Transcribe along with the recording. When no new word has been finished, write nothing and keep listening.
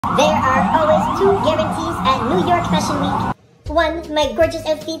There are always two guarantees at New York Fashion Week. One, my gorgeous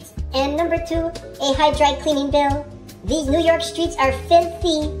outfits, and number two, a high dry cleaning bill. These New York streets are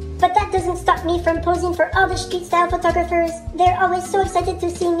filthy, but that doesn't stop me from posing for all the street style photographers. They're always so excited to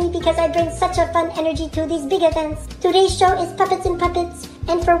see me because I bring such a fun energy to these big events. Today's show is Puppets and Puppets,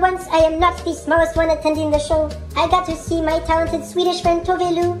 and for once I am not the smallest one attending the show. I got to see my talented Swedish friend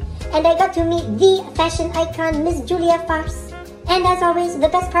Tove Lo, and I got to meet the fashion icon Miss Julia Fars. And as always, the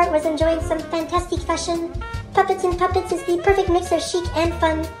best part was enjoying some fantastic fashion. Puppets and Puppets is the perfect mix of chic and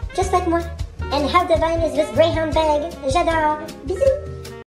fun, just like moi. And how divine is this Greyhound bag? J'adore! Bisous!